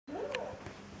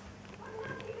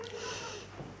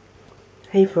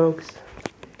Hey folks,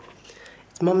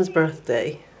 it's Mum's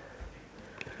birthday.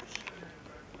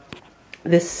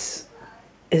 This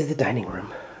is the dining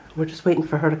room. We're just waiting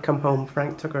for her to come home.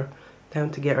 Frank took her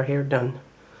down to get her hair done.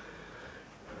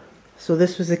 So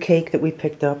this was the cake that we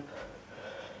picked up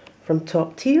from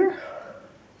Top Tier.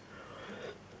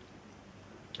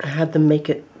 I had them make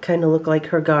it kind of look like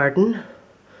her garden.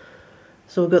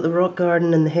 So we've got the rock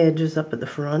garden and the hedges up at the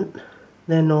front.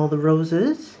 Then all the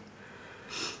roses.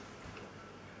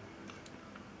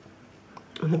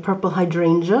 And the purple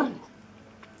hydrangea,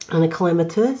 and a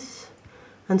clematis,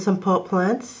 and some pot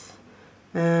plants,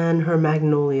 and her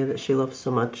magnolia that she loves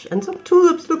so much, and some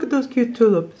tulips. Look at those cute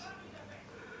tulips.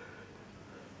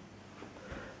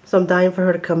 So I'm dying for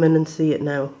her to come in and see it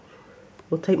now.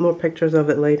 We'll take more pictures of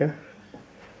it later.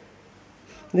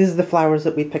 These are the flowers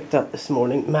that we picked up this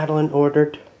morning. Madeline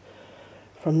ordered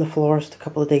from the florist a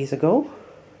couple of days ago.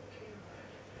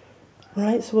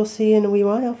 Alright, so we'll see you in a wee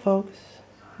while, folks.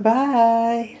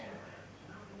 Bye!